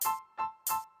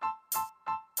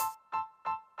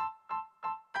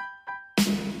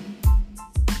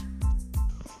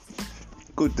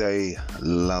Good day,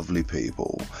 lovely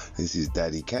people. This is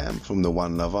Daddy Cam from the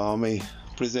One Love Army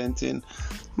presenting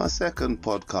my second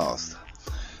podcast,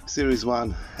 Series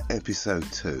 1, Episode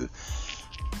 2.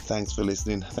 Thanks for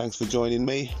listening. Thanks for joining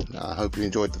me. I hope you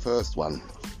enjoyed the first one,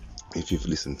 if you've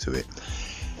listened to it.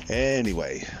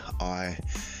 Anyway, I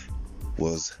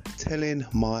was telling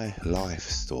my life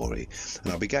story,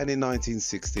 and I began in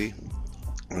 1960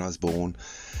 when I was born,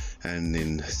 and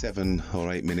in 7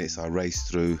 or 8 minutes I raced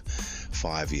through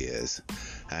 5 years.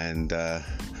 And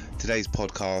today's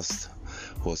podcast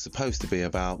was supposed to be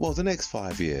about, the next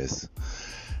 5 years.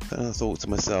 And I thought to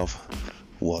myself,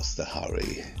 what's the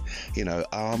hurry?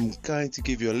 I'm going to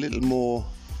give you a little more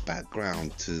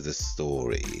background to the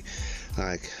story.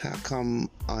 Like, how come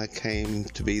I came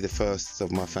to be the first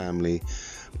of my family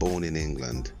born in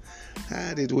England?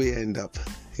 How did we end up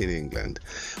in England?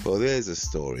 Well, there's a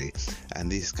story,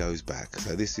 and this goes back.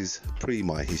 So this is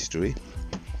my history,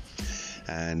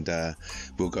 and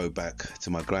we'll go back to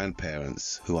my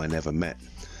grandparents, who I never met.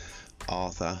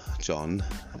 Arthur John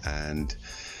and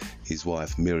his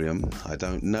wife Miriam. I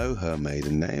don't know her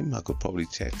maiden name. I could probably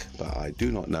check, but I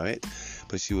do not know it.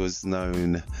 But she was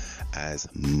known as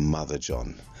Mother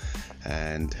John.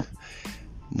 And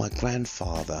my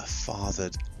grandfather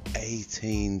fathered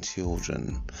 18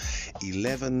 children,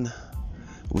 11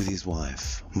 with his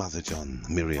wife, Mother John,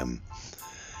 Miriam,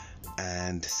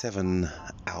 and 7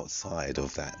 outside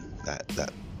of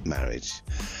that marriage.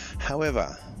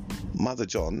 However, Mother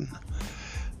John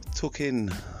took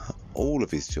in all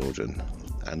of his children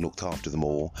and looked after them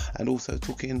all, and also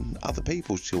took in other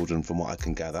people's children, from what I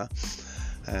can gather,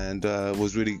 and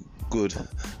was really good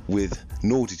with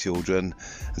naughty children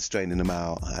and straightening them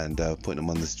out and putting them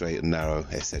on the straight and narrow,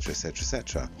 etc, etc,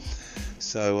 etc.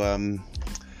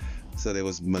 So there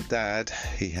was my dad.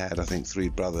 He had, I think, 3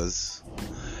 brothers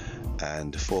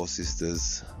and 4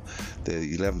 sisters.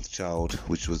 The 11th child,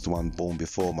 which was the one born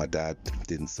before my dad,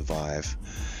 didn't survive.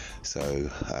 So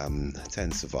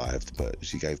 10 survived, but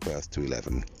she gave birth to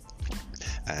 11.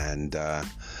 And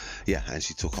and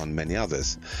she took on many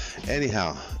others.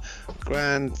 Anyhow,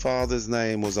 grandfather's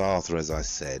name was Arthur, as I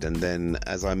said, and then,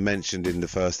 as I mentioned in the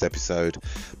first episode,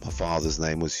 my father's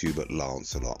name was Hubert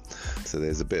Lancelot. So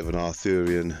there's a bit of an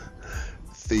Arthurian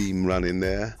theme running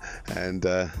there, and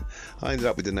I ended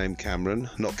up with the name Cameron,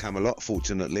 not Camelot,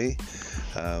 fortunately,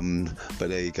 but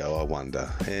there you go. I wonder.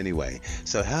 Anyway,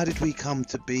 so how did we come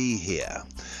to be here?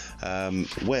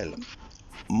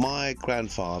 My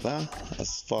grandfather,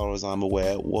 as far as I'm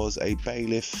aware, was a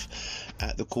bailiff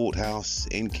at the courthouse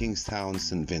in Kingstown,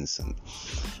 St Vincent,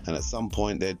 and at some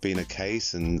point there'd been a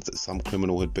case and some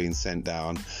criminal had been sent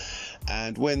down,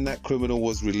 and when that criminal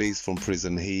was released from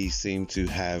prison, he seemed to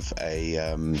have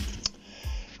a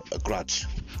grudge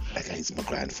against my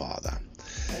grandfather.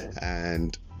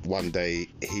 And one day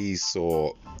he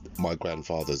saw my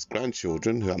grandfather's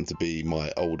grandchildren, who happened to be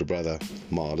my older brother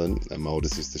Marlon and my older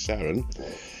sister Sharon.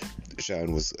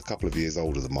 Sharon was a couple of years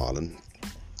older than Marlon,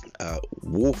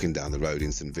 walking down the road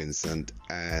in St Vincent,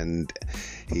 and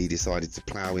he decided to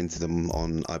plough into them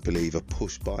on, I believe, a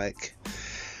push bike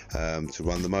to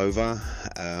run them over.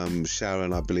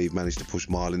 Sharon, I believe, managed to push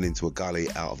Marlon into a gully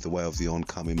out of the way of the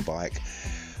oncoming bike,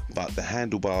 but the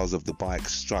handlebars of the bike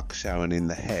struck Sharon in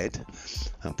the head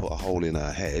and put a hole in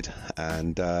her head,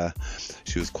 and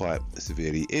she was quite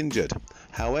severely injured.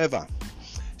 However,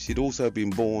 she'd also been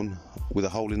born with a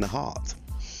hole in the heart,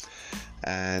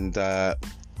 and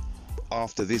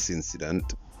after this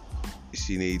incident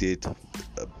she needed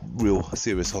real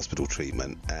serious hospital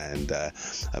treatment, and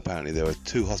apparently there were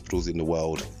 2 hospitals in the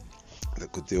world that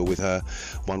could deal with her.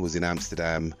 One was in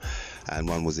Amsterdam and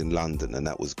one was in London, and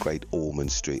that was Great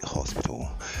Ormond Street Hospital.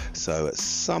 So at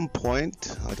some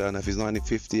point, I don't know if it's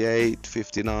 1958,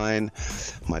 59,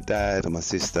 my dad and my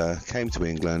sister came to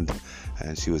England,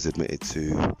 and she was admitted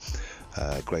to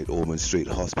Great Ormond Street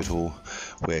Hospital,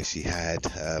 where she had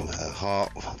her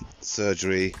heart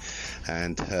surgery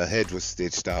and her head was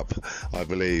stitched up, I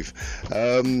believe.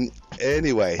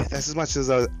 Anyway, that's as much as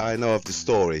I know of the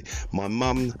story. My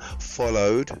mum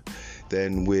followed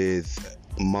then with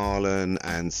Marlon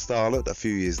and Starlet a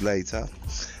few years later,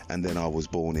 and then I was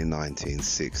born in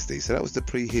 1960. So that was the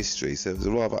prehistory. So it was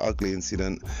a rather ugly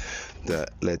incident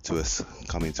that led to us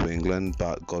coming to England,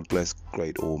 but God bless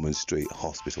Great Ormond Street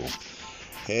Hospital.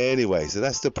 Anyway, so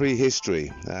that's the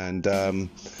prehistory, and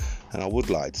I would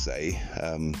like to say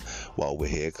while we're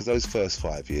here, because those first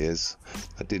 5 years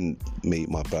I didn't meet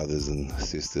my brothers and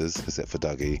sisters, except for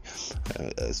Dougie.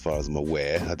 As far as I'm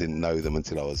aware, I didn't know them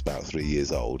until I was about 3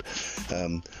 years old.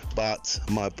 But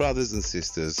my brothers and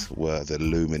sisters were the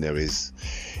luminaries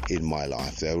in my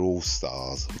life. They were all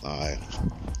stars. I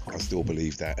still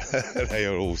believe that. They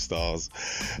are all stars.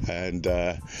 And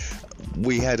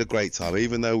we had a great time,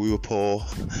 even though we were poor,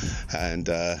 and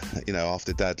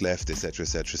after Dad left, etc.,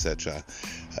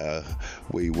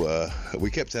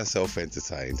 we kept ourselves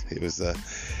entertained. It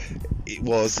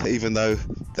was even though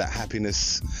that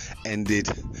happiness ended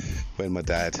when my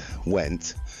dad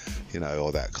went,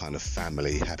 or that kind of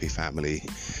happy family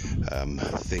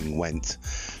thing went.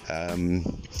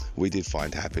 We did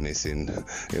find happiness in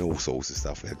all sorts of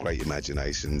stuff. We had great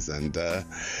imaginations, and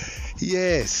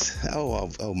yes,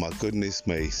 oh my goodness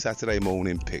me, Saturday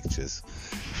morning pictures,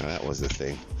 that was the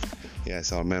thing.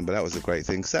 Yes, I remember that was a great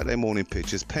thing. Saturday morning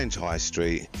pictures, Penge High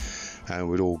Street, and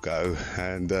we'd all go,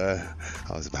 and I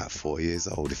was about 4 years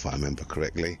old, if I remember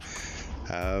correctly,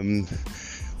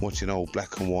 watching old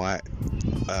black and white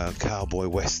cowboy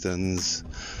westerns,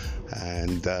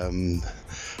 and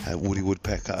Woody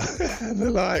Woodpecker and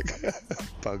the like,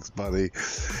 Bugs Bunny,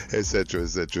 etc.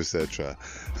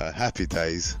 Happy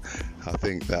days. I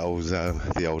think that was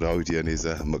the old Odeon is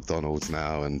a McDonald's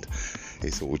now, and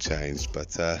it's all changed.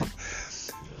 But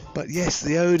yes,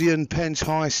 the Odeon, Penge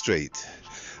High Street.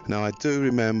 Now I do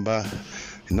remember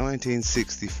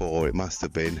 1964, it must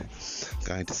have been,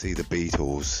 going to see the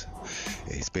Beatles.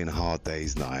 It's been a hard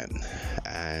day's night,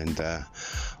 and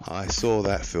I saw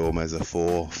that film as a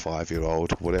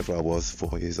 4-5-year-old, whatever I was,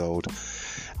 4 years old,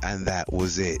 and that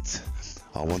was it.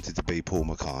 I wanted to be Paul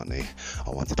McCartney. I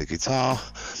wanted a guitar,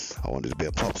 I wanted to be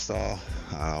a pop star,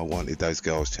 I wanted those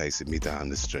girls chasing me down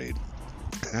the street.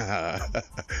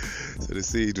 So the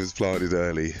seed was planted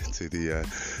early to the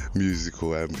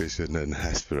musical ambition and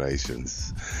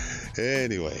aspirations.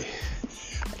 Anyway,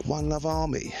 One Love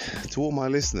Army, to all my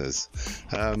listeners,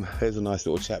 here's a nice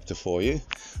little chapter for you.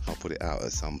 I'll put it out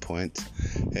at some point.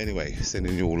 Anyway,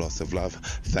 sending you all lots of love.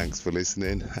 Thanks for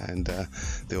listening, and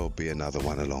there will be another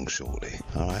one along shortly.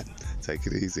 All right, take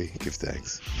it easy, give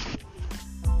thanks.